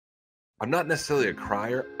I'm not necessarily a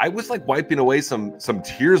crier. I was like wiping away some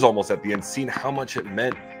tears almost at the end, seeing how much it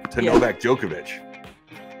meant to Novak Djokovic.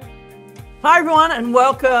 Hi, everyone, and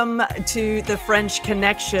welcome to the French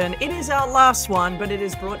Connection. It is our last one, but it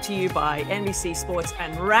is brought to you by NBC Sports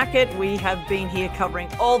and Racket. We have been here covering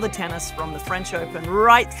all the tennis from the French Open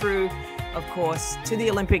right through, of course, to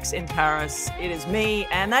the Olympics in Paris. It is me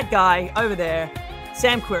and that guy over there,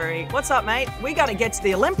 Sam Querrey. What's up, mate? We got to get to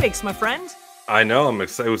the Olympics, my friend. I know. I'm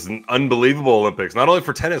excited. It was an unbelievable Olympics, not only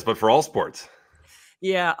for tennis, but for all sports.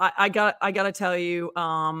 Yeah, I got to tell you,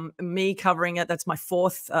 me covering it, that's my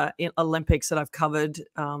fourth Olympics that I've covered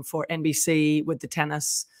for NBC with the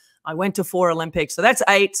tennis. I went to 4 Olympics, so that's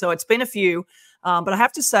 8. So it's been a few. But I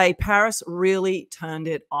have to say, Paris really turned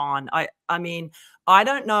it on. I mean, I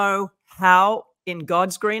don't know how in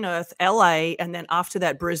God's green earth, LA, and then after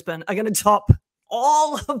that, Brisbane are going to top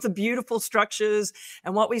all of the beautiful structures.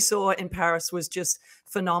 And what we saw in Paris was just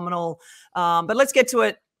phenomenal. But let's get to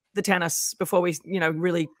it. The tennis before we,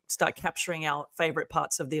 really start capturing our favorite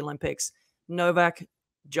parts of the Olympics. Novak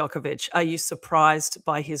Djokovic, are you surprised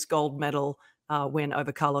by his gold medal win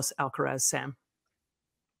over Carlos Alcaraz, Sam?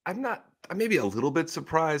 I'm maybe a little bit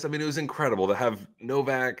surprised. I mean, it was incredible to have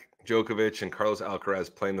Novak Djokovic and Carlos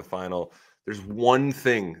Alcaraz playing the final. There's one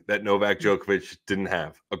thing that Novak Djokovic didn't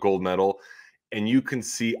have, a gold medal. And you can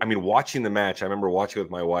see, I mean, watching the match, I remember watching with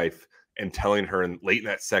my wife and telling her late in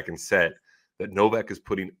that second set that Novak is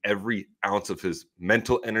putting every ounce of his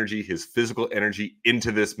mental energy, his physical energy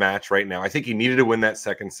into this match right now. I think he needed to win that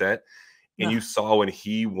second set. And you saw when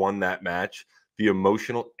he won that match, the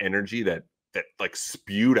emotional energy that like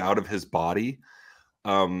spewed out of his body.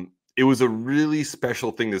 It was a really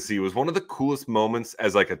special thing to see. It was one of the coolest moments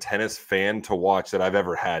as like a tennis fan to watch that I've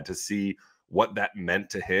ever had, to see what that meant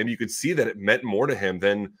to him. You could see that it meant more to him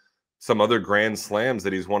than some other Grand Slams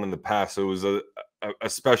that he's won in the past. So it was a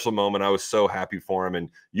special moment. I was so happy for him. And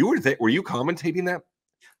you were you commentating that?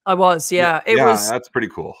 I was, yeah. It was. That's pretty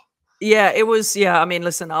cool. Yeah, it was. Yeah, I mean,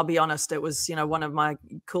 listen, I'll be honest. It was, one of my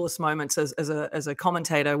coolest moments as a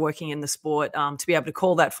commentator working in the sport. To be able to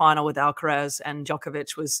call that final with Alcaraz and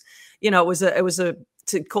Djokovic was, it was a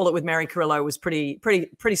to call it with Mary Carrillo was pretty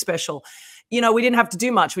special. We didn't have to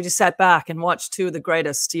do much. We just sat back and watched 2 of the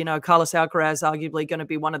greatest. Carlos Alcaraz, arguably going to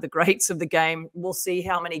be one of the greats of the game. We'll see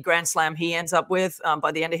how many Grand Slam he ends up with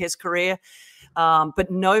by the end of his career. But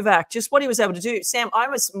Novak, just what he was able to do. Sam, I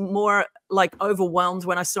was more like overwhelmed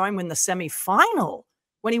when I saw him win the semifinal.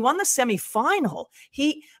 When he won the semifinal,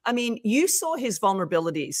 you saw his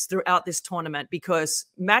vulnerabilities throughout this tournament, because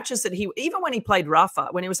matches that even when he played Rafa,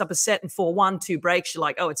 when he was up a set and 4-1, 2 breaks, you're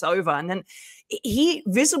like, oh, it's over. And then he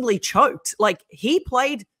visibly choked. Like, he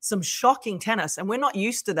played some shocking tennis, and we're not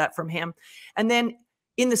used to that from him. And then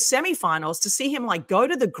in the semifinals, to see him like go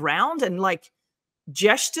to the ground and like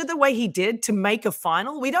gesture the way he did to make a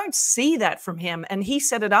final, we don't see that from him. And he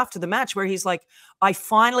said it after the match, where he's like, I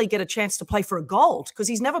finally get a chance to play for a gold, because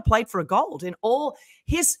he's never played for a gold in all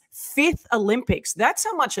his 5th Olympics. That's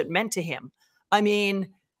how much it meant to him. I mean,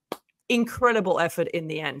 incredible effort in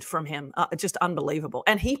the end from him. Just unbelievable.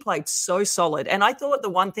 And he played so solid. And I thought the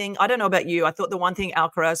one thing, I don't know about you, I thought the one thing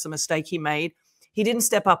Alcaraz, the mistake he made, he didn't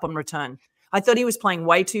step up on return. I thought he was playing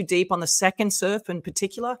way too deep on the second serve in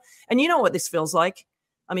particular. And you know what this feels like.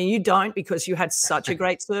 I mean, you don't, because you had such a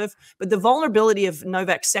great serve. But the vulnerability of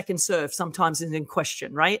Novak's second serve sometimes is in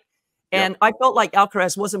question, right? And I felt like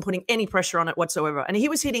Alcaraz wasn't putting any pressure on it whatsoever. And he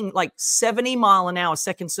was hitting like 70-mile-an-hour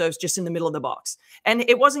second serves just in the middle of the box. And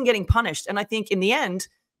it wasn't getting punished. And I think in the end,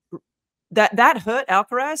 that hurt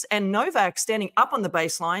Alcaraz. And Novak standing up on the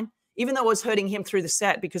baseline, even though it was hurting him through the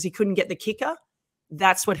set because he couldn't get the kicker,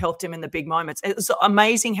 that's what helped him in the big moments. It was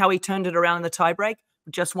amazing how he turned it around in the tiebreak.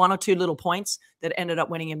 Just 1 or 2 little points that ended up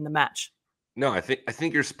winning him the match. No, I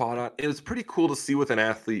think you're spot on. It was pretty cool to see with an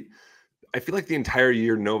athlete. I feel like the entire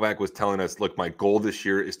year Novak was telling us, look, my goal this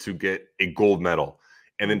year is to get a gold medal.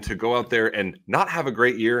 And then to go out there and not have a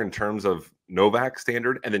great year in terms of Novak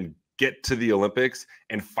standard, and then get to the Olympics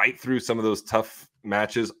and fight through some of those tough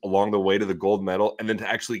matches along the way to the gold medal, and then to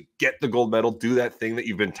actually get the gold medal, do that thing that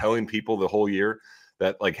you've been telling people the whole year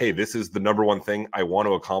that, like, hey, this is the #1 thing I want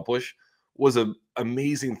to accomplish, was an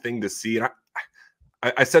amazing thing to see. And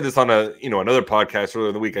I said this on another podcast earlier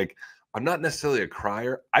in the week. Like, I'm not necessarily a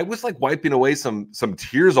crier. I was like wiping away some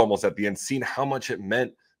tears almost at the end, seeing how much it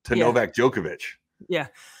meant to Novak Djokovic.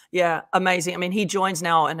 Yeah, amazing. I mean, he joins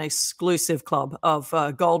now an exclusive club of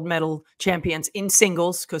gold medal champions in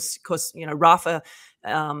singles, because Rafa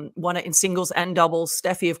won it in singles and doubles.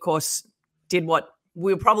 Steffi, of course, did what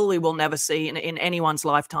we probably will never see in anyone's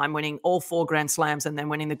lifetime, winning all 4 Grand Slams and then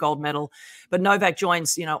winning the gold medal. But Novak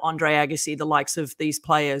joins, Andre Agassi, the likes of these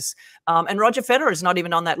players. And Roger Federer is not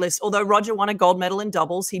even on that list. Although Roger won a gold medal in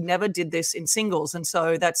doubles, he never did this in singles. And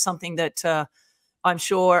so that's something that I'm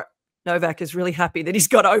sure Novak is really happy that he's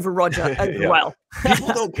got over Roger as well. People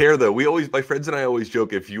don't care, though. My friends and I always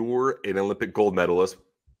joke, if you were an Olympic gold medalist,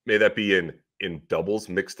 may that be in doubles,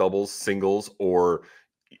 mixed doubles, singles, or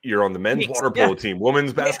you're on the men's water polo team,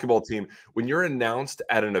 women's basketball team. When you're announced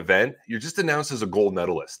at an event, you're just announced as a gold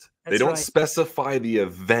medalist. They don't specify the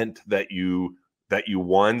event that you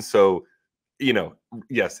won. So,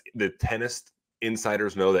 yes, the tennis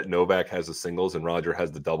insiders know that Novak has the singles and Roger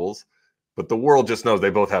has the doubles, but the world just knows they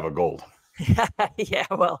both have a gold. Yeah,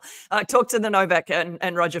 well, talk to the Novak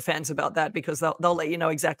and Roger fans about that, because they'll let you know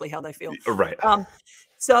exactly how they feel. Right.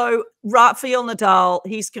 So Rafael Nadal,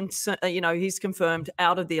 he's confirmed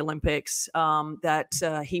out of the Olympics,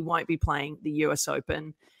 that he won't be playing the US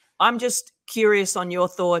Open. I'm just curious on your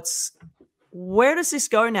thoughts. Where does this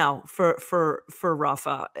go now for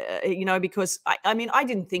Rafa? Because I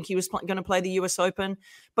didn't think he was going to play the US Open,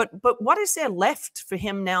 but what is there left for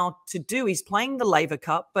him now to do? He's playing the Laver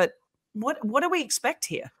Cup, but what do we expect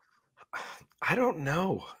here? I don't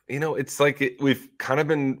know. It's like we've kind of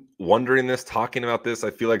been wondering this, talking about this.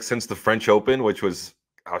 I feel like since the French Open, which was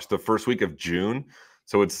the first week of June.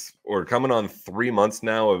 So we're coming on 3 months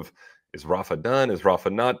now of, is Rafa done? Is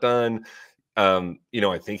Rafa not done?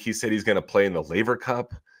 I think he said he's going to play in the Laver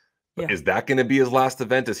Cup. Yeah. Is that going to be his last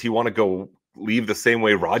event? Does he want to leave the same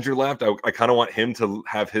way Roger left? I kind of want him to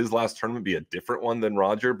have his last tournament be a different one than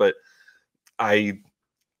Roger, but I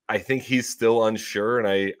think he's still unsure,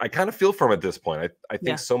 and I kind of feel for him at this point. I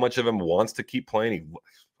think so much of him wants to keep playing. He's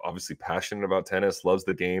obviously passionate about tennis, loves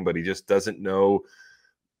the game, but he just doesn't know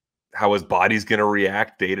how his body's going to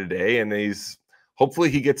react day to day. And hopefully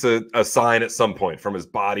he gets a sign at some point from his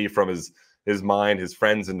body, from his mind, his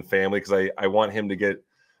friends and family, because I want him to get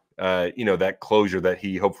that closure that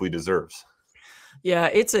he hopefully deserves. Yeah,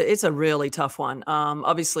 it's a really tough one.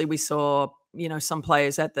 Obviously we saw some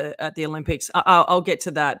players at the Olympics. I'll get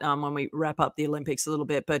to that when we wrap up the Olympics a little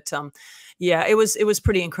bit. But yeah, it was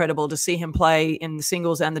pretty incredible to see him play in the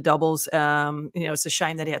singles and the doubles. It's a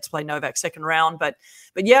shame that he had to play Novak second round, but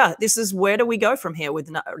yeah, this is where do we go from here with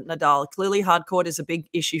Nadal? Clearly, hard court is a big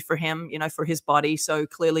issue for him, for his body. So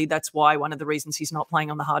clearly, that's why one of the reasons he's not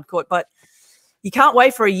playing on the hard court. But you can't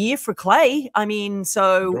wait for a year for clay.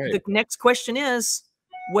 The next question is,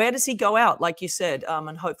 where does he go out, like you said?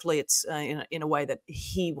 And hopefully it's in a way that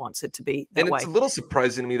he wants it to be that way. It's a little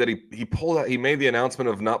surprising to me that he pulled out. He made the announcement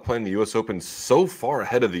of not playing the U.S. Open so far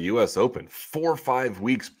ahead of the U.S. Open. 4 or 5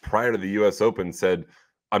 weeks prior to the U.S. Open, said,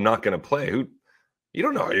 I'm not going to play. You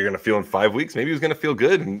don't know how you're going to feel in 5 weeks. Maybe he was going to feel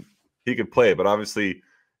good and he could play, but obviously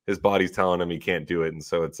his body's telling him he can't do it. And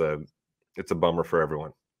so it's a bummer for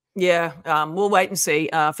everyone. Yeah, we'll wait and see.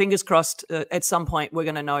 Fingers crossed at some point we're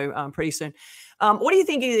going to know pretty soon. What do you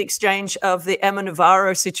think of the exchange of the Emma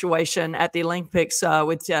Navarro situation at the Olympics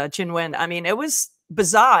with Qinwen? It was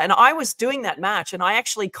bizarre. And I was doing that match and I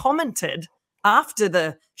actually commented after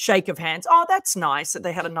the shake of hands, oh, that's nice that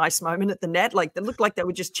they had a nice moment at the net. Like, they looked like they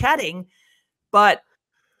were just chatting, but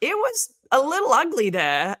it was a little ugly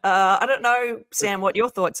there. I don't know, Sam, what your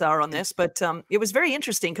thoughts are on this, but it was very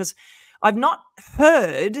interesting because I've not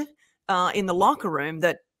heard in the locker room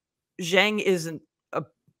that Zheng isn't a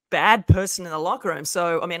bad person in the locker room.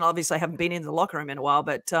 So, obviously I haven't been in the locker room in a while,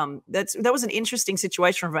 but that was an interesting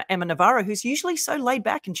situation for Emma Navarro, who's usually so laid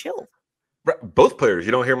back and chill. Both players,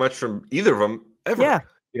 you don't hear much from either of them ever. Yeah.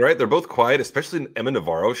 Right? They're both quiet, especially Emma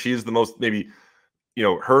Navarro. She is the most, maybe,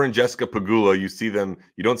 her and Jessica Pegula,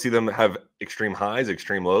 you don't see them have extreme highs,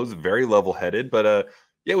 extreme lows, very level-headed. But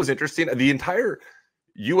yeah, it was interesting. The entire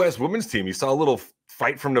U.S. women's team, you saw a little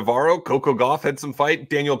fight from Navarro. Coco Gauff had some fight.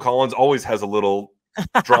 Danielle Collins always has a little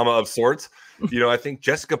drama of sorts. I think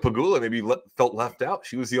Jessica Pegula maybe felt left out.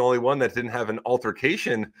 She was the only one that didn't have an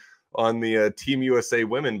altercation on the Team USA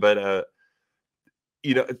women. But,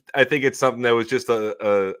 I think it's something that was just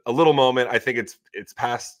a little moment. I think it's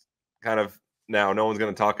past kind of now. No one's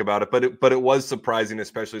going to talk about it. But it was surprising,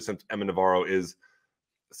 especially since Emma Navarro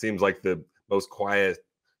seems like the most quiet,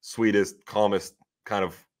 sweetest, calmest kind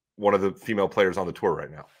of one of the female players on the tour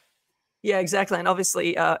right now. Yeah, exactly. And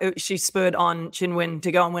obviously she spurred on Qinwen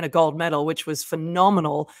to go and win a gold medal, which was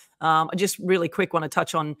phenomenal. I just really quick want to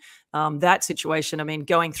touch on that situation.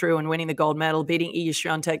 Going through and winning the gold medal, beating Iga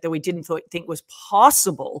Swiatek that we didn't think was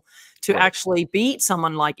possible to actually beat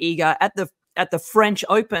someone like Iga at the at the French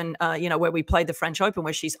Open, where we played the French Open,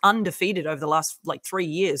 where she's undefeated over the last like 3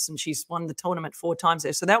 years, and she's won the tournament 4 times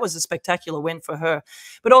there. So that was a spectacular win for her.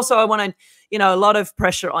 But also I wanted, a lot of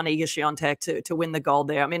pressure on Iga Swiatek to win the gold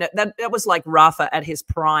there. I mean, that was like Rafa at his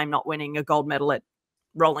prime, not winning a gold medal at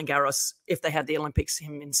Roland Garros if they had the Olympics,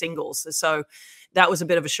 him in singles. So that was a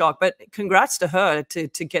bit of a shock, but congrats to her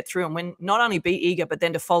to get through and win, not only beat Iga, but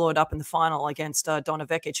then to follow it up in the final against Donna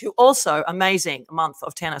Vekic, who also amazing month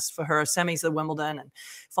of tennis for her, semis of Wimbledon and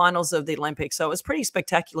finals of the Olympics. So it was a pretty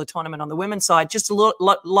spectacular tournament on the women's side, just a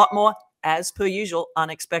lot more, as per usual,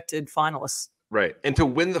 unexpected finalists. Right. And to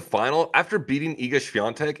win the final, after beating Iga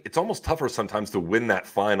Swiatek, it's almost tougher sometimes to win that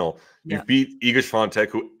final. You beat Iga Swiatek,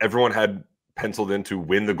 who everyone had penciled in to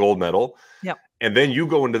win the gold medal. Yep. And then you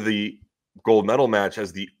go into the gold medal match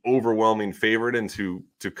as the overwhelming favorite and to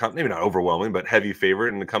come, maybe not overwhelming, but heavy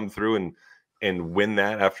favorite, and to come through and win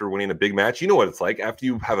that after winning a big match. You know what it's like after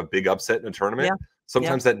you have a big upset in a tournament. Yeah.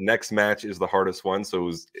 Sometimes that next match is the hardest one. So it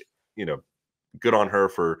was, good on her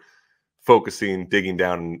for focusing, digging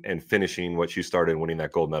down, and finishing what she started, winning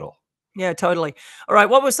that gold medal. Yeah, totally. All right.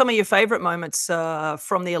 What were some of your favorite moments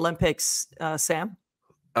from the Olympics, Sam?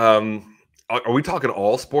 Are we talking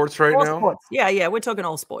all sports now? Sports. Yeah, we're talking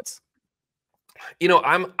all sports.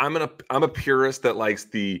 I'm a purist that likes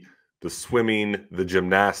the swimming, the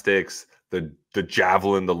gymnastics, the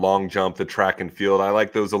javelin, the long jump, the track and field. I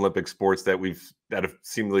like those Olympic sports that have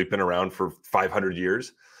seemingly been around for 500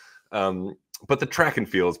 years. But the track and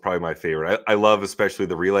field is probably my favorite. I love especially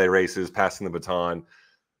the relay races, passing the baton.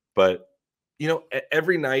 But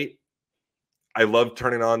every night, I love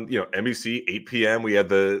turning on, NBC, 8 p.m. We had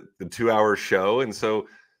the 2-hour show. And so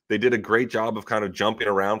they did a great job of kind of jumping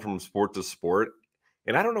around from sport to sport.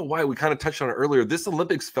 And I don't know why, we kind of touched on it earlier. This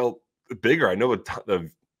Olympics felt bigger. I know we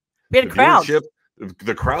had a crowd.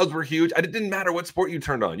 The crowds were huge. It didn't matter what sport you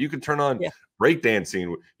turned on. You could turn on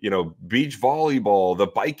breakdancing, beach volleyball, the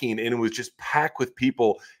biking, and it was just packed with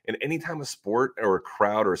people. And anytime a sport or a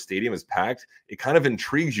crowd or a stadium is packed, it kind of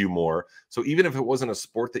intrigues you more. So even if it wasn't a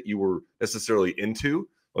sport that you were necessarily into,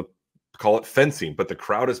 call it fencing, but the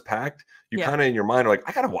crowd is packed, you kind of in your mind are like,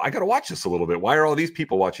 I gotta watch this a little bit. Why are all these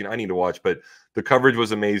people watching? I need to watch. But the coverage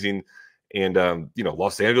was amazing. And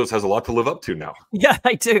Los Angeles has a lot to live up to now. Yeah,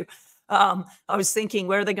 I do. I was thinking,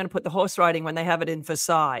 where are they going to put the horse riding when they have it in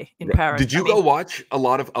Versailles in Paris? Did you go watch a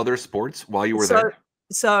lot of other sports while you were there?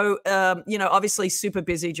 So, obviously super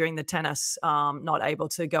busy during the tennis, not able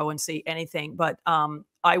to go and see anything. But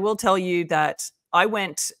I will tell you that I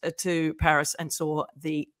went to Paris and saw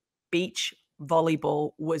the beach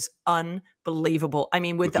volleyball was unbelievable. I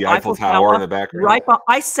mean, with the Eiffel Tower in the background. Right,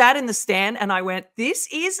 I sat in the stand and I went, this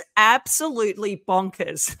is absolutely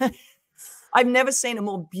bonkers. I've never seen a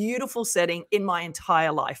more beautiful setting in my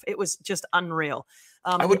entire life. It was just unreal.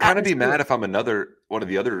 I would kind of be mad if I'm one of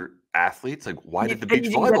the other athletes. Like, why did the beach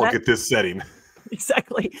volleyball get this setting?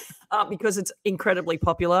 Exactly, because it's incredibly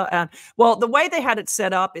popular. And well, the way they had it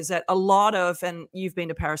set up is that a lot of, and you've been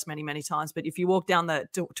to Paris many, many times, but if you walk down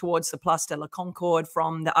towards the Place de la Concorde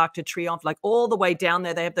from the Arc de Triomphe, like all the way down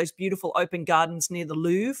there, they have those beautiful open gardens near the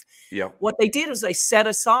Louvre. Yeah. What they did was they set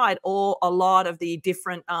aside a lot of the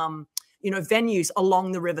different venues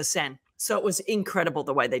along the River Seine. So it was incredible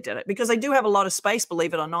the way they did it, because they do have a lot of space,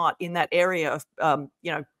 believe it or not, in that area of,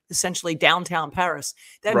 essentially downtown Paris.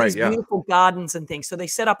 They have these beautiful gardens and things. So they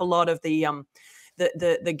set up a lot of the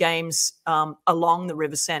games along the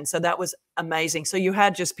River Seine. So that was amazing. So you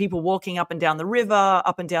had just people walking up and down the river,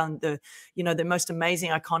 up and down the most amazing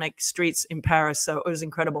iconic streets in Paris. So it was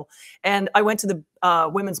incredible. And I went to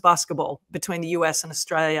the women's basketball between the US and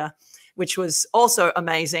Australia, which was also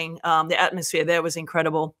amazing. The atmosphere there was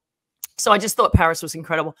incredible. So I just thought Paris was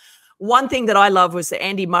incredible. One thing that I love was the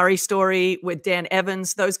Andy Murray story with Dan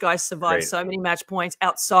Evans. Those guys survived so many match points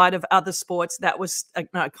outside of other sports. That was an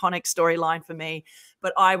iconic storyline for me.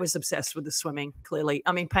 But I was obsessed with the swimming, clearly.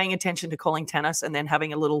 I mean, paying attention to calling tennis and then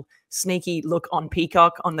having a little sneaky look on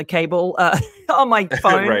Peacock on the cable on my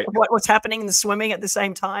phone, what's happening in the swimming at the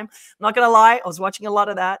same time. I'm not going to lie, I was watching a lot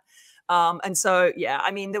of that. And so, I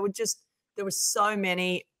mean, there were so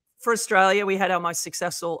many. For Australia, we had our most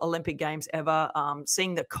successful Olympic Games ever.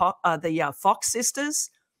 Seeing the Fox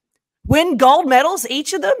sisters win gold medals,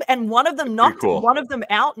 each of them, and one of them knocked one of them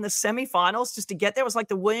out in the semifinals just to get there. It was like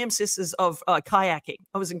the Williams sisters of kayaking.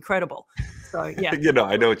 It was incredible. So yeah,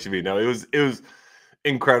 I know what you mean. No, it was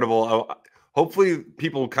incredible. Hopefully,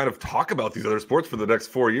 people kind of talk about these other sports for the next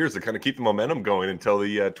 4 years to kind of keep the momentum going until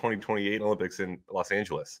the 2028 Olympics in Los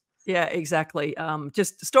Angeles. Yeah, exactly.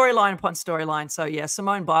 Just storyline upon storyline. So yeah,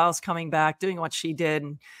 Simone Biles coming back, doing what she did,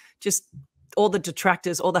 and just all the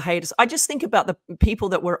detractors, all the haters. I just think about the people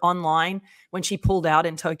that were online when she pulled out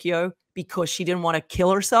in Tokyo because she didn't want to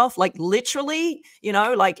kill herself. Like literally, you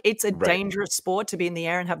know, like it's a dangerous sport to be in the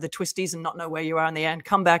air and have the twisties and not know where you are in the air and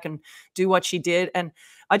come back and do what she did. And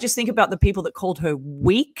I just think about the people that called her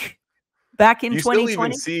weak back in 2020. You still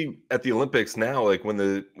even see at the Olympics now, like when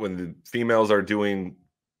the females are doing,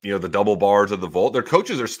 you know, the double bars of the vault, their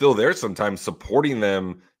coaches are still there sometimes supporting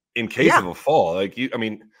them in case of a fall. Like I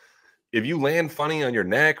mean, if you land funny on your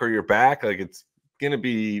neck or your back, like it's going to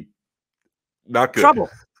be not good. Trouble.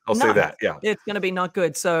 I'll say that. Yeah. It's going to be not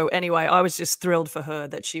good. So anyway, I was just thrilled for her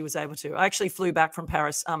that she was able to. I actually flew back from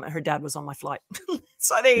Paris. Her dad was on my flight.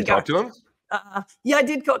 So there you go. Talk to him? Yeah, I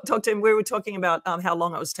did talk to him. We were talking about how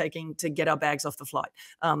long it was taking to get our bags off the flight.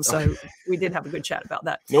 So we did have a good chat about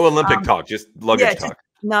that. No Olympic talk, just luggage talk.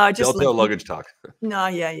 Just Delta luggage talk. No,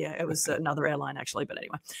 yeah. It was another airline actually, but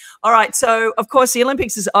anyway. All right. So of course the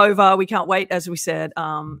Olympics is over. We can't wait, as we said.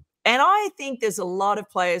 And I think there's a lot of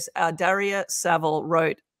players. Daria Saville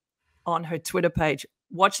wrote on her Twitter page,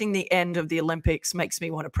 watching the end of the Olympics makes me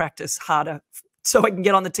want to practice harder so I can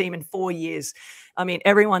get on the team in 4 years. I mean,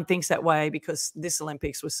 everyone thinks that way because this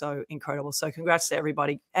Olympics was so incredible. So congrats to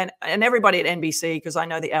everybody and everybody at NBC, because I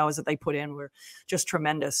know the hours that they put in were just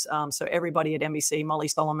tremendous. So everybody at NBC, Molly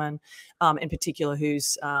Solomon in particular,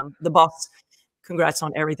 who's the boss, congrats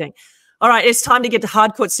on everything. All right, it's time to get to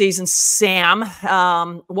hardcourt season, Sam.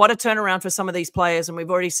 What a turnaround for some of these players, and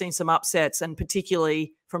we've already seen some upsets, and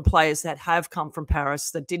particularly from players that have come from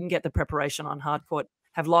Paris that didn't get the preparation on hardcourt,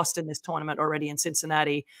 have lost in this tournament already in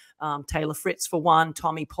Cincinnati. Taylor Fritz for one,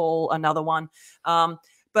 Tommy Paul another one.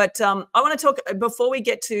 But I want to talk, before we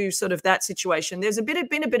get to sort of that situation, there's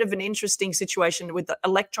been a bit of an interesting situation with the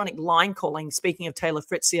electronic line calling, speaking of Taylor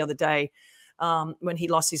Fritz the other day. When he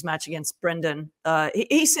lost his match against Brendan.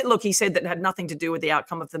 He said, look, he said that it had nothing to do with the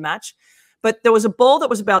outcome of the match, but there was a ball that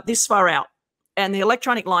was about this far out and the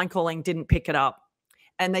electronic line calling didn't pick it up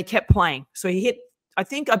and they kept playing. So he hit,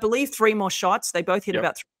 I believe 3 more shots. They both hit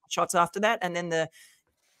about 3 more shots after that. And then the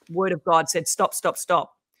word of God said, stop, stop,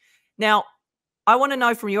 stop. Now, I want to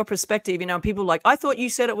know from your perspective, you know, people like, I thought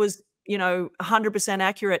you said it was, you know, 100%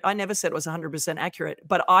 accurate. I never said it was 100% accurate,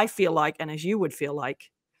 but I feel like, and as you would feel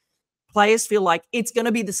like, players feel like it's going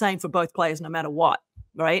to be the same for both players no matter what,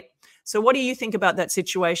 right? So what do you think about that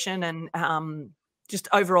situation and just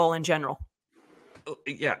overall in general?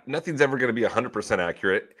 Yeah, nothing's ever going to be 100%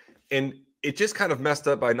 accurate. And it just kind of messed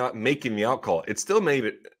up by not making the out call. It still made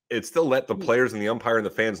it, it still let the players and the umpire and the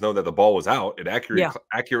fans know that the ball was out. It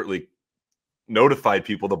accurately notified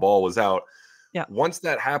people the ball was out. Yeah. Once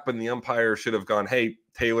that happened, the umpire should have gone, hey,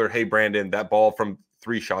 Taylor, hey, Brandon, that ball from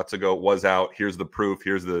 3 shots ago was out. Here's the proof.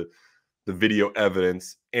 Here's the video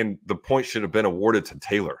evidence, and the point should have been awarded to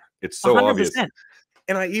Taylor. It's so 100%. obvious.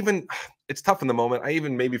 And it's tough in the moment. I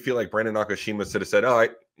even maybe feel like Brandon Nakashima should have said, all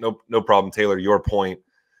right, no problem, Taylor, your point.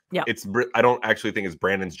 Yeah. I don't actually think it's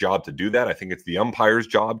Brandon's job to do that. I think it's the umpire's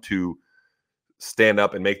job to stand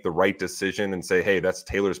up and make the right decision and say, hey, that's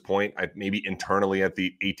Taylor's point. Maybe internally at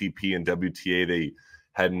the ATP and WTA, they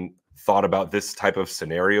hadn't thought about this type of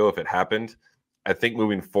scenario if it happened. I think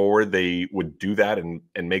moving forward, they would do that and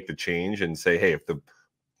make the change and say, hey,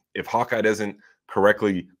 if Hawkeye doesn't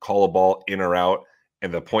correctly call a ball in or out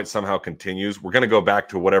and the point somehow continues, we're going to go back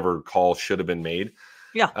to whatever call should have been made.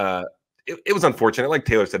 Yeah. It was unfortunate. Like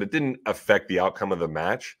Taylor said, it didn't affect the outcome of the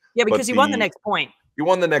match. Yeah, because he won the next point. You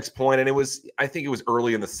won the next point, and I think it was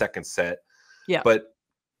early in the second set. Yeah. But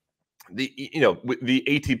the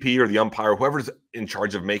ATP or the umpire, whoever's in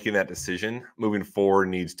charge of making that decision moving forward,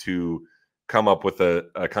 needs to come up with a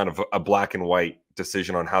kind of a black and white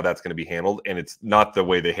decision on how that's going to be handled. And it's not the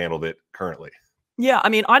way they handled it currently. Yeah. I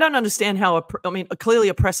mean, I don't understand how, clearly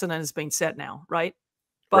a precedent has been set now, right?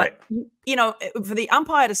 But, you know, for the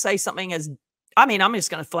umpire to say something as, I'm just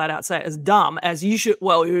going to flat out say it, as dumb as you should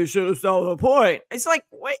have stopped the point. It's like,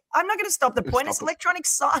 wait, I'm not going to stop the point. It's electronic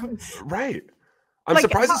sign. Right. I'm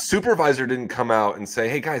surprised the supervisor didn't come out and say,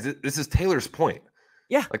 hey guys, this is Taylor's point.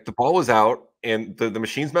 Yeah. Like the ball was out and the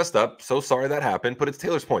machine's messed up. So sorry that happened, but it's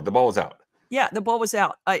Taylor's point. The ball was out. Yeah, the ball was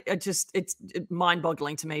out. It's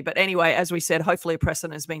mind-boggling to me. But anyway, as we said, hopefully a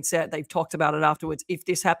precedent has been set. They've talked about it afterwards. If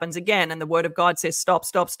this happens again and the word of God says stop,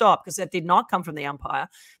 stop, stop, because that did not come from the umpire.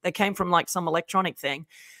 That came from like some electronic thing.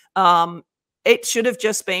 It should have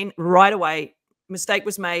just been right away. Mistake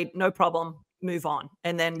was made. No problem. Move on.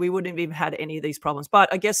 And then we wouldn't have even had any of these problems.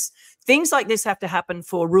 But I guess things like this have to happen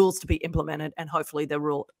for rules to be implemented, and hopefully the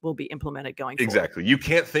rule will be implemented going forward. Exactly. You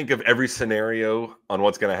can't think of every scenario on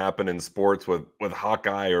what's going to happen in sports with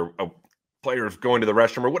Hawkeye or players going to the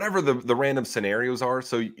restroom or whatever the random scenarios are.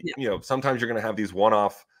 So, you know, sometimes you're going to have these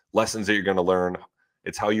one-off lessons that you're going to learn.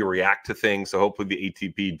 It's how you react to things. So hopefully the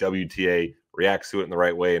ATP, WTA reacts to it in the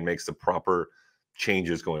right way and makes the proper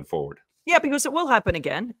changes going forward. Yeah, because it will happen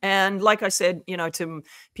again. And like I said, you know, to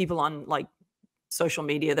people on like social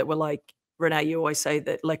media that were like, Rennae, you always say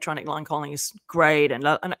that electronic line calling is great, and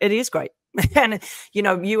it is great. And, you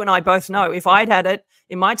know, you and I both know if I'd had it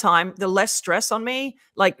in my time, the less stress on me,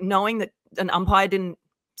 like knowing that an umpire didn't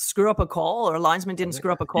screw up a call or a linesman didn't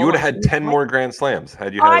screw up a call. You would have had 10 more Grand Slams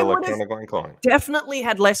had you had electronic line calling. Definitely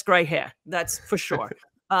had less gray hair. That's for sure.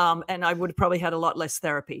 And I would have probably had a lot less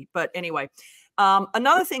therapy. But anyway,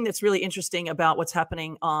 another thing that's really interesting about what's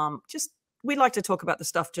happening, we like to talk about the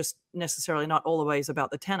stuff just necessarily not all the ways about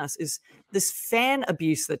the tennis, is this fan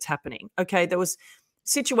abuse that's happening. Okay, there was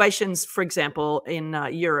situations, for example, in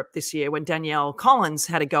Europe this year when Danielle Collins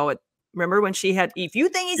had a go at, remember when she had, if you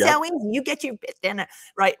think it's so easy, you get your dinner,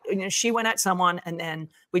 right? You know, she went at someone, and then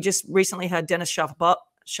we just recently had Denis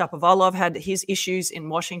Shapovalov had his issues in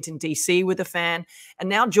Washington, D.C. with a fan, and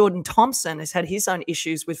now Jordan Thompson has had his own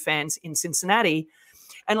issues with fans in Cincinnati.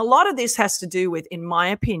 And a lot of this has to do with, in my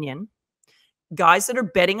opinion, guys that are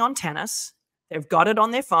betting on tennis. They've got it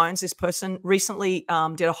on their phones. This person recently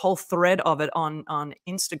did a whole thread of it on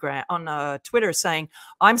Instagram, on Twitter, saying,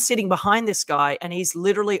 I'm sitting behind this guy and he's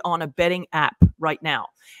literally on a betting app right now.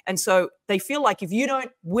 And so they feel like if you don't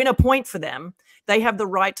win a point for them, they have the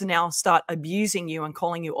right to now start abusing you and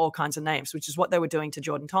calling you all kinds of names, which is what they were doing to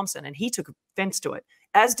Jordan Thompson. And he took offense to it,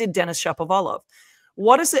 as did Denis Shapovalov.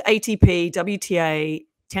 What does the ATP, WTA,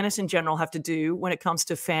 tennis in general have to do when it comes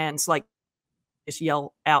to fans like just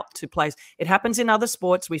yell out to players? It happens in other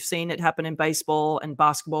sports. We've seen it happen in baseball and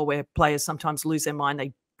basketball, where players sometimes lose their mind.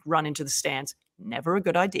 They run into the stands. Never a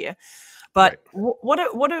good idea. But right.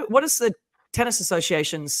 What is the tennis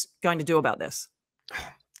associations going to do about this?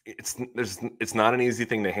 It's not an easy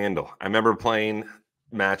thing to handle. I remember playing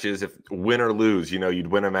matches, if win or lose, you know, you'd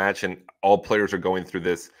win a match and all players are going through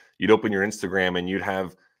this. You'd open your Instagram and you'd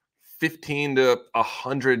have 15 to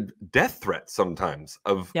 100 death threats sometimes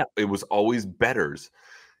of it was always bettors.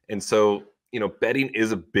 And so, you know, betting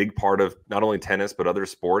is a big part of not only tennis, but other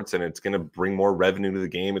sports. And it's going to bring more revenue to the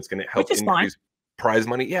game. It's going to help increase prize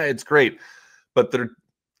money. Yeah, it's great. But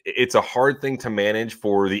it's a hard thing to manage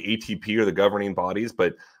for the ATP or the governing bodies.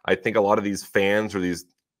 But I think a lot of these fans or these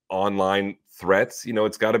online threats, you know,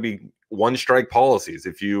 it's got to be one strike policies.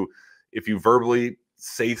 If you verbally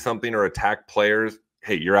say something or attack players,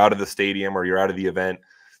 hey, you're out of the stadium or you're out of the event.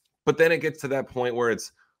 But then it gets to that point where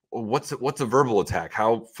it's, what's a verbal attack?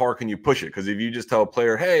 How far can you push it? Because if you just tell a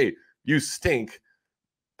player, hey, you stink,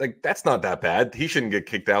 like that's not that bad. He shouldn't get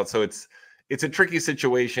kicked out. So it's a tricky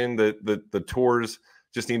situation. The tours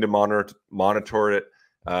just need to monitor it.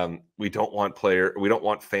 We don't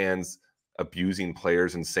want fans abusing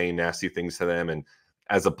players and saying nasty things to them. And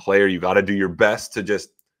as a player, you got to do your best to just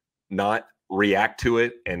not react to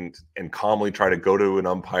it and calmly try to go to an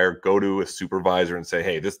umpire, go to a supervisor and say,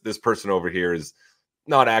 hey, this person over here is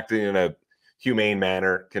not acting in a humane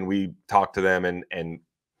manner. Can we talk to them and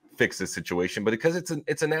fix this situation? But because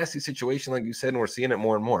it's a nasty situation, like you said, and we're seeing it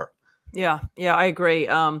more and more. Yeah, I agree.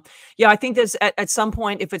 I think there's at some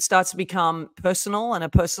point, if it starts to become personal and a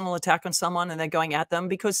personal attack on someone and they're going at them,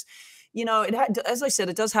 because, you know, as I said,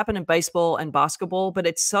 it does happen in baseball and basketball, but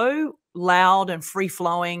it's so loud and free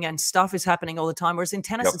flowing and stuff is happening all the time. Whereas in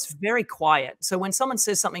tennis, it's very quiet. So when someone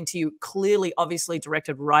says something to you, clearly, obviously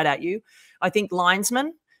directed right at you, I think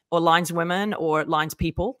linesmen or lineswomen or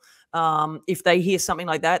linespeople, if they hear something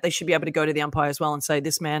like that, they should be able to go to the umpire as well and say,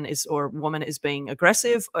 this man is or woman is being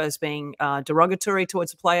aggressive or is being derogatory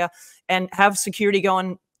towards a player, and have security go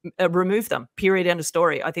and remove them, period, end of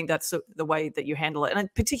story. I think that's the way that you handle it.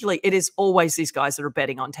 And particularly, it is always these guys that are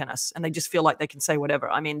betting on tennis and they just feel like they can say whatever.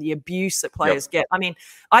 I mean, the abuse that players get. I mean,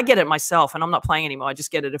 I get it myself, and I'm not playing anymore. I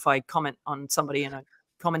just get it if I comment on somebody in a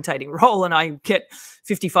commentating role and I get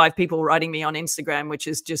 55 people writing me on Instagram, which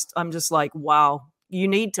is just, I'm just like, wow, you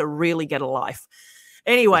need to really get a life.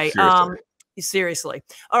 Anyway, seriously.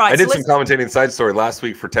 All right. I did some commentating side story last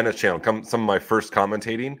week for Tennis Channel. Some of my first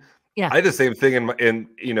commentating. Yeah. I did the same thing in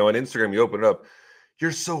Instagram. You open it up.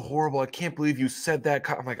 You're so horrible. I can't believe you said that.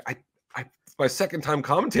 I'm like, my second time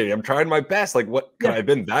commentating. I'm trying my best. Like, what could I have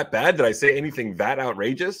been that bad? Did I say anything that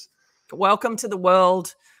outrageous? Welcome to the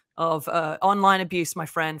world of online abuse, my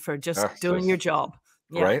friend, for just doing your job.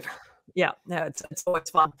 Yeah. Right? Yeah, no, it's always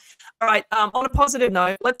fun. All right. On a positive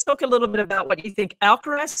note, let's talk a little bit about what you think.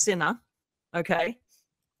 Alcaraz Sinner, okay,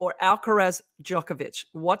 or Alcaraz Djokovic.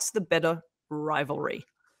 What's the better rivalry?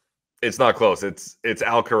 It's not close. It's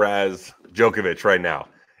Alcaraz Djokovic right now.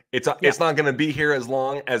 It's not going to be here as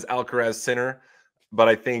long as Alcaraz Sinner. but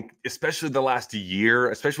I think especially the last year,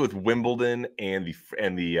 especially with Wimbledon and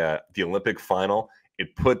the Olympic final,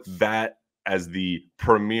 it put that as the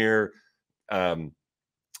premier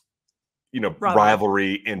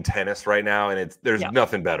rivalry in tennis right now, and there's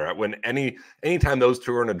nothing better. When anytime those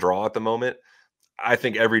two are in a draw at the moment, I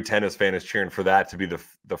think every tennis fan is cheering for that to be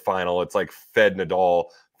the final. It's like Fed Nadal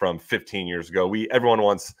from 15 years ago. Everyone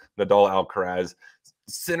wants Nadal Alcaraz.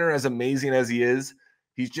 Sinner, as amazing as he is,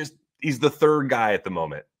 he's the third guy at the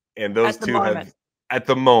moment, and those two have at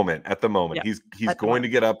the moment. He's going to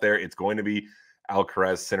get up there. It's going to be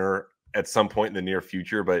Alcaraz, Sinner at some point in the near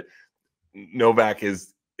future, but Novak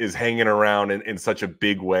is hanging around in such a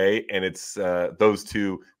big way, and it's those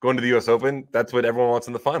two going to the U.S. Open. That's what everyone wants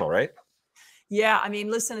in the final, right? Yeah, I mean,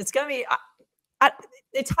 listen, it's going to be.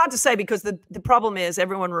 It's hard to say because the problem is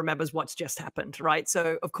everyone remembers what's just happened, right?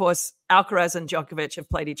 So, of course, Alcaraz and Djokovic have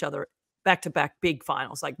played each other back-to-back big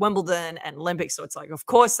finals like Wimbledon and Olympics. So it's like, of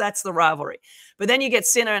course, that's the rivalry. But then you get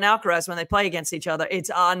Sinner and Alcaraz when they play against each other.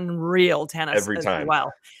 It's unreal tennis every time.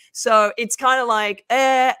 Well. So it's kind of like,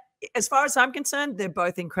 as far as I'm concerned, they're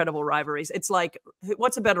both incredible rivalries. It's like,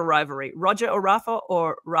 what's a better rivalry, Roger or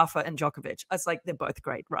Rafa and Djokovic? It's like, they're both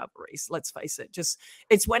great rivalries. Let's face it.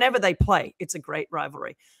 It's whenever they play, it's a great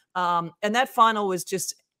rivalry. And that final was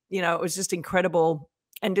just, it was just incredible.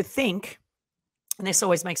 And to think, and this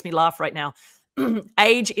always makes me laugh right now,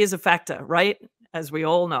 age is a factor, right? As we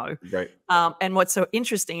all know. Right. And what's so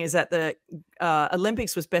interesting is that the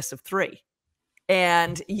Olympics was best of 3.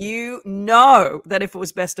 And that if it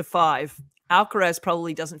was best of 5, Alcaraz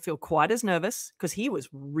probably doesn't feel quite as nervous because he was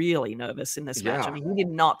really nervous in this match. I mean, he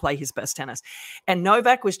did not play his best tennis. And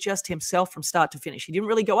Novak was just himself from start to finish. He didn't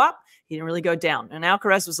really go up. He didn't really go down. And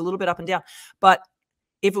Alcaraz was a little bit up and down. But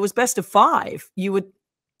if it was best of 5, you would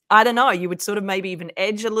sort of maybe even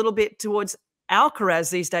edge a little bit towards Alcaraz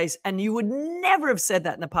these days. And you would never have said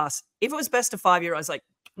that in the past. If it was best of 5, I was like,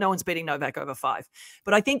 no one's beating Novak over 5.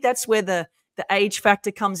 But I think that's where the age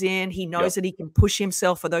factor comes in. He knows that he can push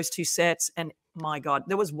himself for those 2 sets. And my God,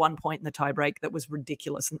 there was one point in the tiebreak that was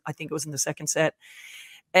ridiculous. And I think it was in the second set.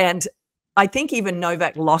 And I think even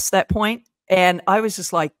Novak lost that point. And I was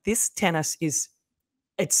just like, this tennis it's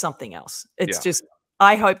something else. It's just,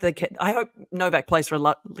 I hope Novak plays for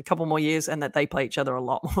a couple more years and that they play each other a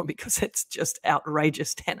lot more because it's just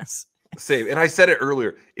outrageous tennis. Same. And I said it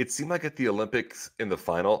earlier. It seemed like at the Olympics in the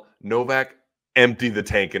final, Novak empty the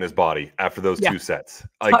tank in his body after those 2 sets.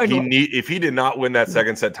 Like totally. If he did not win that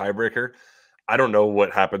second set tiebreaker, I don't know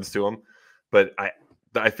what happens to him. But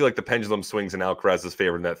I feel like the pendulum swings in Alcaraz's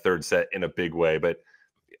favor in that third set in a big way. But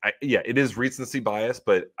it is recency bias.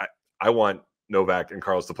 But I want Novak and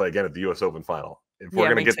Carlos to play again at the U.S. Open final. If we're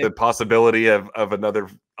going to get the possibility of another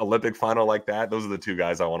Olympic final like that, those are the 2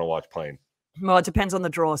 guys I want to watch playing. Well, it depends on the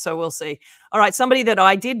draw, so we'll see. All right, somebody that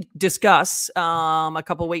I did discuss a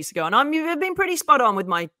couple of weeks ago, and I've been pretty spot on with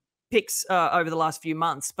my picks over the last few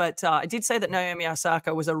months, but I did say that Naomi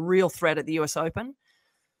Osaka was a real threat at the US Open.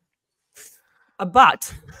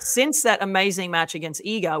 But since that amazing match against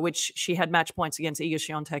Iga, which she had match points against Iga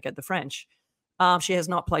Swiatek at the French, she has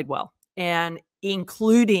not played well. And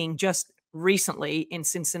including just recently in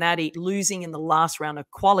Cincinnati, losing in the last round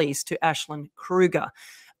of qualies to Ashlyn Kruger.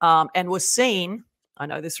 And was seen, I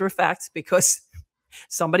know this for a fact because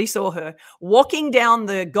somebody saw her walking down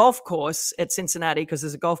the golf course at Cincinnati, because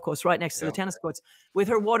there's a golf course right next to the tennis courts, with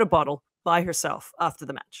her water bottle by herself after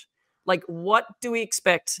the match. Like, what do we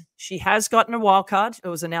expect? She has gotten a wild card. It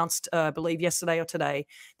was announced, I believe, yesterday or today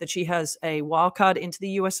that she has a wild card into the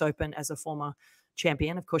US Open as a former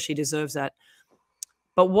champion. Of course, she deserves that.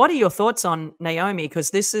 But what are your thoughts on Naomi? Because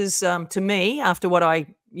this is, to me, after what I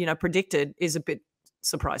predicted, is a bit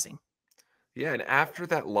surprising. Yeah, and after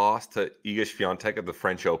that loss to Iga Swiatek at the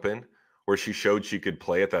French Open, where she showed she could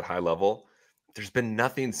play at that high level, there's been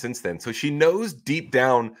nothing since then. So she knows deep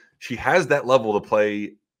down she has that level to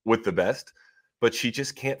play with the best, but she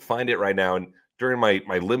just can't find it right now. And during my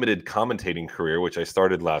limited commentating career, which I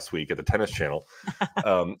started last week at the Tennis Channel,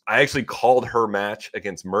 I actually called her match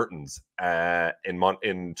against Mertens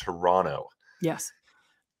in Toronto. Yes.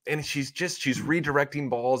 And she's redirecting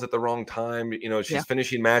balls at the wrong time. She's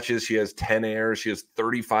finishing matches. She has 10 errors. She has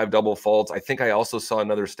 35 double faults. I think I also saw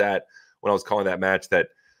another stat when I was calling that match that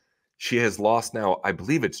she has lost now, I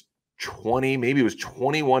believe it's 20, maybe it was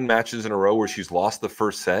 21 matches in a row where she's lost the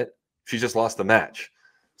first set. She just lost the match.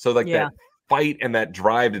 So that fight and that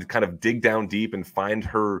drive to kind of dig down deep and find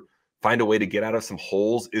a way to get out of some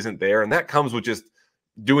holes isn't there. And that comes with just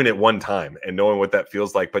doing it one time and knowing what that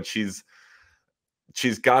feels like. But she's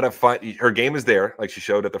got to find, her game is there, like she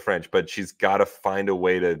showed at the French, but she's got to find a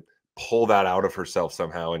way to pull that out of herself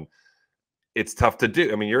somehow. And it's tough to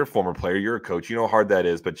do. I mean, you're a former player, you're a coach, you know how hard that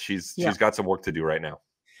is, but she's got some work to do right now.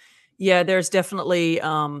 Yeah, there's definitely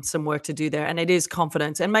some work to do there, and it is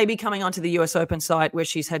confidence. And maybe coming onto the US Open site where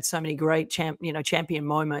she's had so many great champion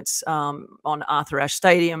moments on Arthur Ashe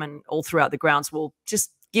Stadium and all throughout the grounds will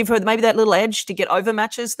just give her maybe that little edge to get over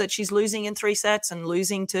matches that she's losing in 3 sets and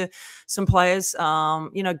losing to some players.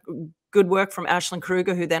 Good work from Ashlyn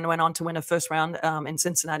Kruger, who then went on to win her first round in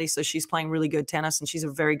Cincinnati. So she's playing really good tennis, and she's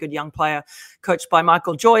a very good young player, coached by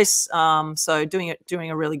Michael Joyce. So doing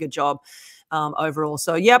a really good job overall.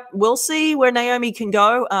 So yep, we'll see where Naomi can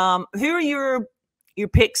go. Who are your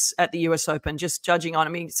picks at the US Open? Just judging on, I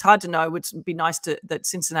mean, it's hard to know. It would be nice that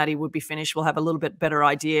Cincinnati would be finished. We'll have a little bit better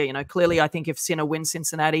idea. Clearly, I think if Sinner wins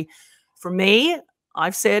Cincinnati, for me,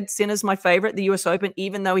 I've said Sinner's my favorite, the US Open,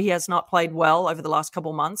 even though he has not played well over the last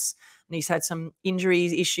couple of months. And he's had some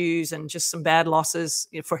injury issues and just some bad losses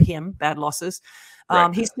for him, bad losses.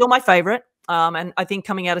 Right. He's still my favorite. And I think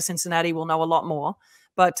coming out of Cincinnati, we'll know a lot more.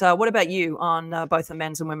 But what about you on both the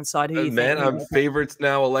men's and women's side? Who you think? I'm favorites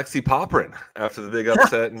now, Alexei Popyrin, after the big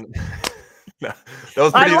upset. And that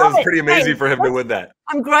was pretty amazing for him to win that.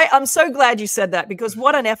 I'm so glad you said that, because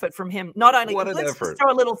what an effort from him. Not only let's effort.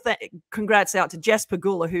 Throw a little congrats out to Jess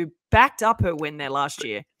Pegula, who backed up her win there last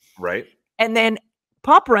year. Right. And then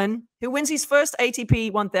Popyrin, who wins his first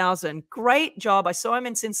ATP 1000. Great job. I saw him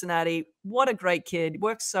in Cincinnati. What a great kid.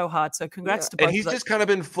 Works so hard. So congrats to both. And he's just kind of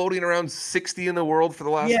been floating around 60 in the world for the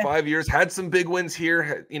last 5 years. Had some big wins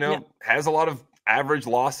here, has a lot of average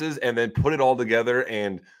losses, and then put it all together.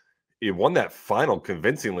 And he won that final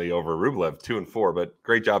convincingly over Rublev 2-4. But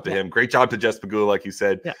great job to him. Great job to Jess Pegula, like you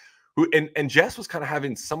said. Yeah. And Jess was kind of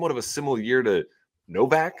having somewhat of a similar year to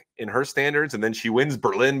Novak in her standards, and then she wins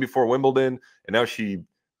Berlin before Wimbledon, and now she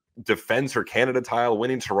defends her Canada title,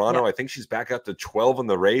 winning Toronto. I think she's back up to 12 in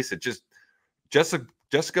the race. It just Jessica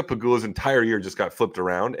Pegula's entire year just got flipped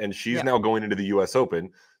around, and she's now going into the US Open.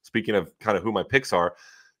 Speaking of kind of who my picks are,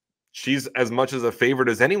 she's as much as a favorite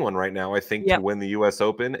as anyone right now, I think, to win the US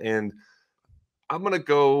Open. And I'm gonna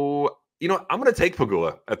go, I'm gonna take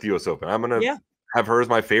Pegula at the US Open. I'm gonna have her as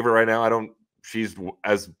my favorite right now. She's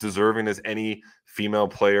as deserving as any female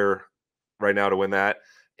player right now to win that.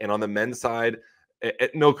 And on the men's side,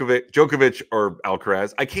 Djokovic or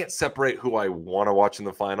Alcaraz, I can't separate who I want to watch in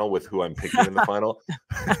the final with who I'm picking in the final.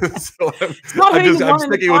 So I'm sticking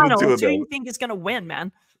with the two of them. Who do you think is going to win,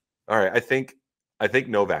 man? All right, I think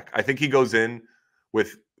Novak. I think he goes in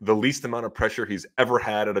with the least amount of pressure he's ever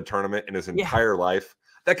had at a tournament in his entire life.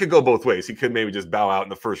 That could go both ways. He could maybe just bow out in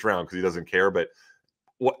the first round because he doesn't care, but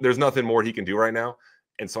there's nothing more he can do right now.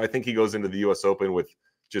 And so I think he goes into the US Open with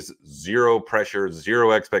just zero pressure,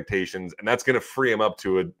 zero expectations, and that's going to free him up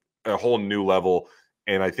to a whole new level.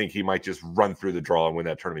 And I think he might just run through the draw and win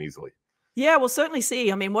that tournament easily. Yeah, we'll certainly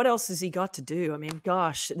see. I mean, what else has he got to do? I mean,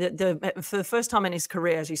 gosh, for the first time in his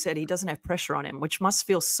career, as you said, he doesn't have pressure on him, which must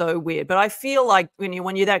feel so weird. But I feel like when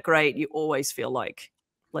you're that great, you always feel like,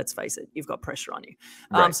 let's face it, you've got pressure on you.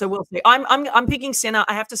 Right. So we'll see. I'm picking Sinner.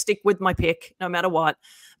 I have to stick with my pick no matter what.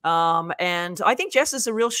 And I think Jess is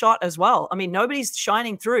a real shot as well. I mean, nobody's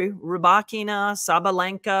shining through. Rybakina,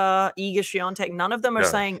 Sabalenka, Iga Swiatek, none of them are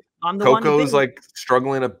saying I'm the one. Coco's like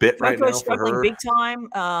struggling a bit right now for her. Big time.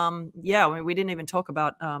 I mean, we didn't even talk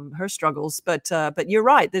about her struggles, but you're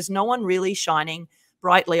right. There's no one really shining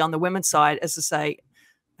brightly on the women's side as to say,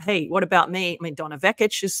 hey, what about me? I mean, Donna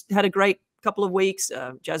Vekic has had a great couple of weeks.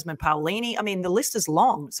 Jasmine Paolini. I mean, the list is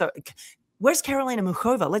long. So where's Karolina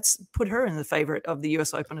Muchova? Let's put her in the favorite of the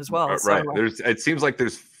US Open as well. Right. So, it seems like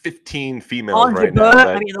there's 15 females right now.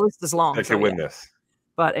 I mean, the list is long. That can win this.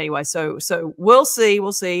 But anyway, so we'll see.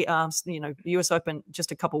 We'll see. US Open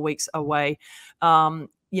just a couple of weeks away. I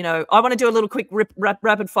want to do a little quick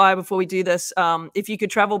rapid fire before we do this. If you could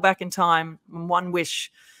travel back in time, one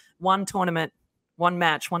wish, one tournament, one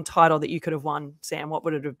match, one title that you could have won, Sam, what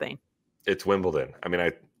would it have been? It's Wimbledon. I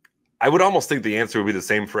mean, I would almost think the answer would be the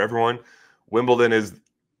same for everyone. Wimbledon is,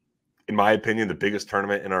 in my opinion, the biggest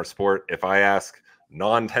tournament in our sport. If I ask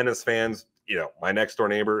non-tennis fans, my next door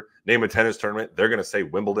neighbor, name a tennis tournament, they're going to say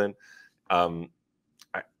Wimbledon.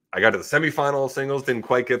 I got to the semifinal singles, didn't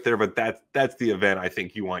quite get there, but that's the event I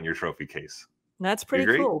think you want in your trophy case. That's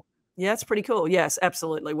pretty cool. Yeah, it's pretty cool. Yes,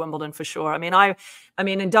 absolutely. Wimbledon for sure. I mean,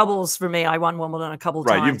 in doubles for me, I won Wimbledon a couple of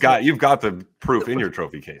times. Right, you've got the proof in your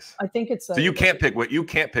trophy case. I think it's so you can't pick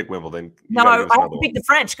Wimbledon. No, I have to pick the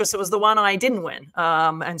French because it was the one I didn't win.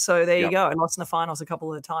 And so there you go. I lost in the finals a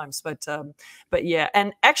couple of times, but yeah.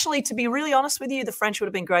 And actually, to be really honest with you, the French would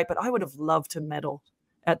have been great, but I would have loved to medal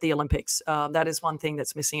at the Olympics. That is one thing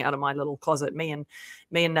that's missing out of my little closet. Me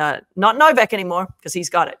and not Novak anymore because he's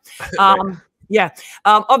got it. Right. Yeah.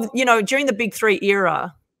 During the Big Three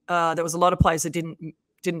era, there was a lot of players that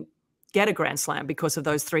didn't get a Grand Slam because of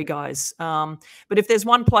those three guys. But if there's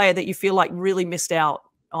one player that you feel like really missed out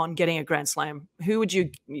on getting a Grand Slam, who would you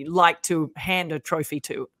like to hand a trophy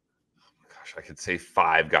to? Gosh, I could say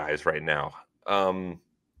 5 guys right now. I'm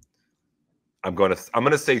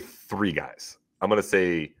gonna say 3 guys. I'm gonna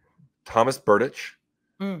say Thomas Berdych,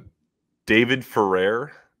 David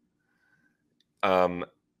Ferrer, and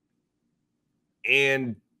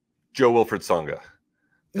Joe Wilfried Tsonga. I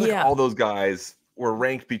feel like all those guys were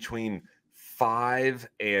ranked between 5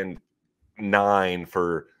 and 9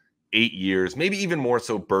 for 8 years, maybe even more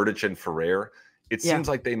so Berdych and Ferrer. It seems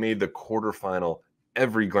like they made the quarterfinal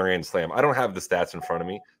every Grand Slam. I don't have the stats in front of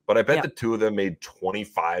me, but I bet the 2 of them made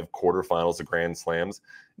 25 quarterfinals of Grand Slams.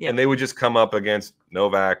 And they would just come up against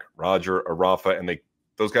Novak, Roger, or Rafa, and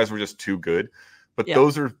those guys were just too good. But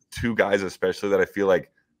those are 2 guys especially that I feel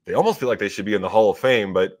like they almost feel like they should be in the Hall of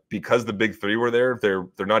Fame, but because the big 3 were there, they're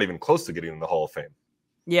not even close to getting in the Hall of Fame.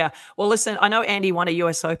 Yeah. Well, listen, I know Andy won a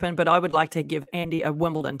US Open, but I would like to give Andy a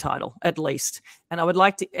Wimbledon title at least. And I would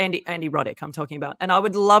like to Andy Roddick, I'm talking about. And I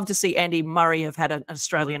would love to see Andy Murray have had an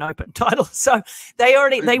Australian Open title. So they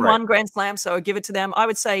won Grand Slam, so I'd give it to them. I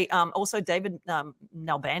would say also David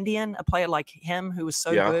Nalbandian, a player like him who was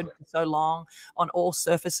so good, so long on all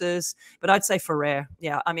surfaces. But I'd say Ferrer.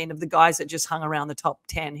 Yeah. I mean, of the guys that just hung around the top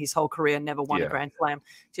 10 his whole career, never won a Grand Slam,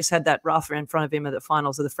 just had that Rafa in front of him at the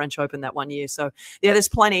finals of the French Open that one year. So yeah, there's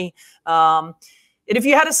plenty. And if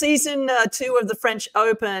you had a season 2 of the French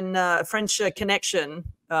Open, French Connection,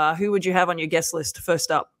 who would you have on your guest list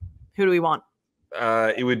first up? Who do we want?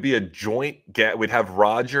 It would be a joint get. We'd have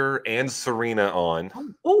Roger and Serena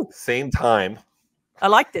on same time. I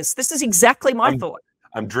like this. This is exactly my thought.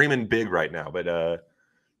 I'm dreaming big right now, but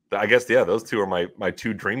I guess those 2 are my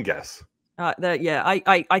 2 dream guests. I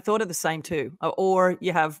thought of the same too. Or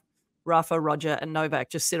you have Rafa, Roger, and Novak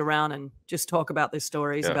just sit around and just talk about their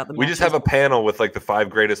stories about the matches. We just have a panel with like the 5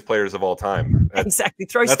 greatest players of all time. Exactly.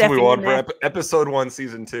 Throw That's Steffi what we want in for episode 1,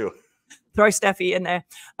 season 2. Throw Steffi in there.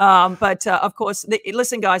 But of course,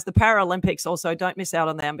 listen, guys, the Paralympics also, don't miss out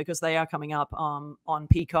on them because they are coming up on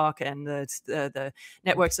Peacock and the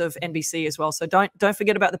networks of NBC as well. So don't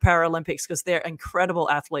forget about the Paralympics because they're incredible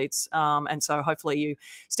athletes. And so hopefully you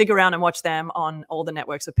stick around and watch them on all the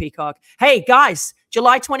networks of Peacock. Hey, guys,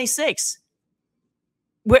 July 26th.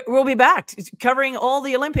 We'll be back covering all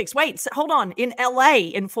the Olympics. Wait, hold on. In LA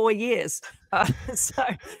in 4 years.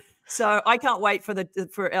 So I can't wait for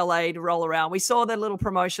LA to roll around. We saw the little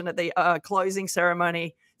promotion at the closing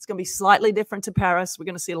ceremony. It's going to be slightly different to Paris. We're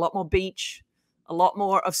going to see a lot more beach, a lot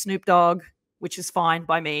more of Snoop Dogg, which is fine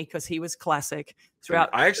by me because he was classic throughout.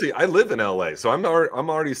 I live in LA, so I'm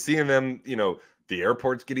already seeing them. You know, the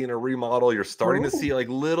airport's getting a remodel. You're starting to see like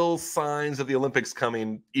little signs of the Olympics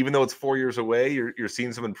coming, even though it's 4 years away. You're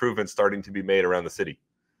seeing some improvements starting to be made around the city.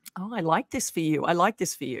 Oh, I like this for you. And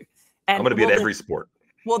I'm going to be at every sport.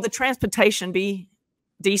 Will the transportation be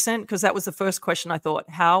decent? Because that was the first question I thought.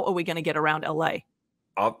 How are we going to get around LA?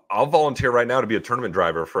 I'll volunteer right now to be a tournament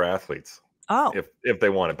driver for athletes. Oh, if they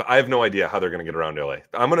want it, but I have no idea how they're going to get around LA.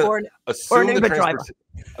 I'm going to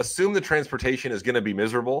assume the transportation is going to be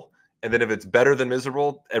miserable, and then if it's better than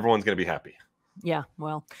miserable, everyone's going to be happy. Yeah.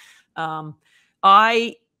 Well,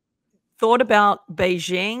 I thought about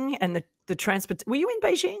Beijing and the transport. Were you in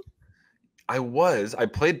Beijing? I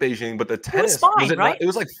played Beijing, but the tennis it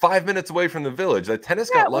was like 5 minutes away from the village. The tennis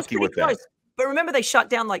got lucky with that. But remember, they shut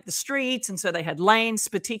down like the streets, and so they had lanes,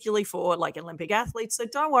 particularly for like Olympic athletes. So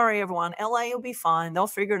don't worry, everyone. LA will be fine. They'll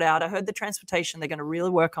figure it out. I heard the transportation, they're going to really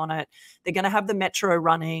work on it. They're going to have the metro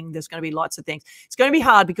running. There's going to be lots of things. It's going to be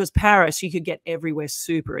hard because Paris, you could get everywhere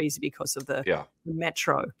super easy because of the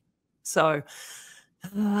metro. So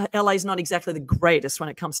LA is not exactly the greatest when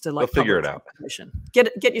it comes to like figure it out.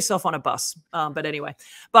 Get yourself on a bus. But anyway,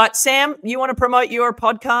 Sam, you want to promote your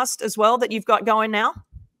podcast as well that you've got going now?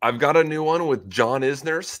 I've got a new one with John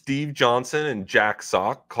Isner, Steve Johnson, and Jack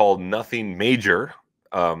Sock called Nothing Major.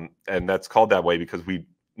 And that's called that way because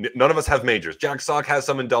none of us have majors. Jack Sock has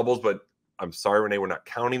some in doubles, but I'm sorry, Renee, we're not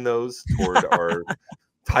counting those toward our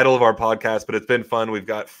title of our podcast, but it's been fun. We've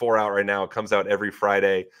got 4 out right now. It comes out every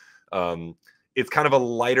Friday. It's kind of a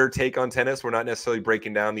lighter take on tennis. We're not necessarily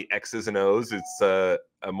breaking down the X's and O's. It's a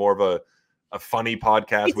more of a funny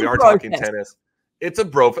podcast. We are talking tennis. It's a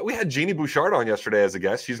bro. We had Jeannie Bouchard on yesterday as a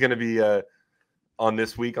guest. She's going to be on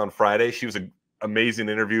this week on Friday. She was an amazing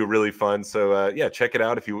interview, really fun. So yeah, check it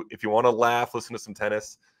out if you want to laugh, listen to some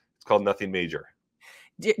tennis. It's called Nothing Major.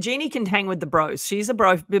 Jeannie can hang with the bros. She's a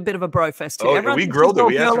bit of a bro fest too. Oh, we grilled her.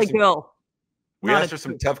 We asked her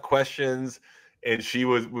some tough questions.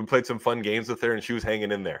 and we played some fun games with her, and she was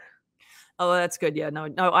hanging in there. Oh, that's good. Yeah, no,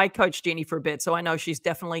 I coached Jeannie for a bit, so I know she's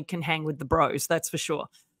definitely can hang with the bros. That's for sure.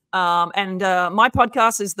 And my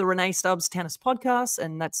podcast is the Rennae Stubbs Tennis Podcast,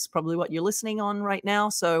 and that's probably what you're listening on right now.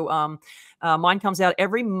 So mine comes out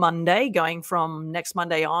every Monday, going from next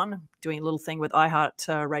Monday on, doing a little thing with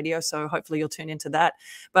iHeart Radio. So hopefully you'll tune into that.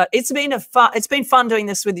 But it's been fun doing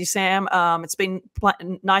this with you, Sam. It's been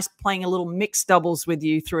nice playing a little mixed doubles with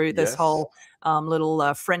you through this whole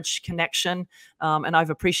little French connection. And I've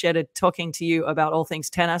appreciated talking to you about all things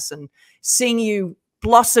tennis and seeing you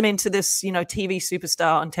blossom into this, TV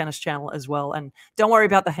superstar on Tennis Channel as well. And don't worry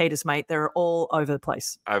about the haters, mate. They're all over the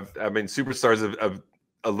place. I mean, superstars of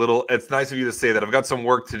a little. It's nice of you to say that. I've got some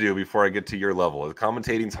work to do before I get to your level. The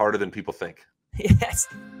commentating's harder than people think. Yes,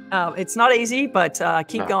 it's not easy, but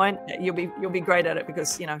keep going. You'll be great at it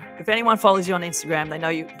because if anyone follows you on Instagram, they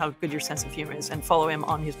know how good your sense of humor is, and follow him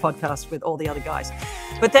on his podcast with all the other guys.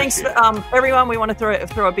 But thanks, everyone. We want to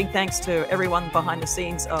throw a big thanks to everyone behind the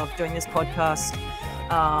scenes of doing this podcast.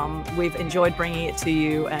 We've enjoyed bringing it to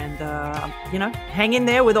you, and hang in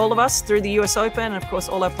there with all of us through the US Open and of course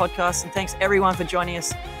all our podcasts. And thanks everyone for joining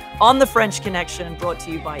us on the French Connection, brought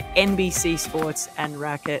to you by NBC Sports and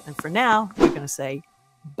Racket. And for now, we're going to say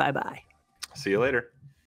bye-bye. See you later.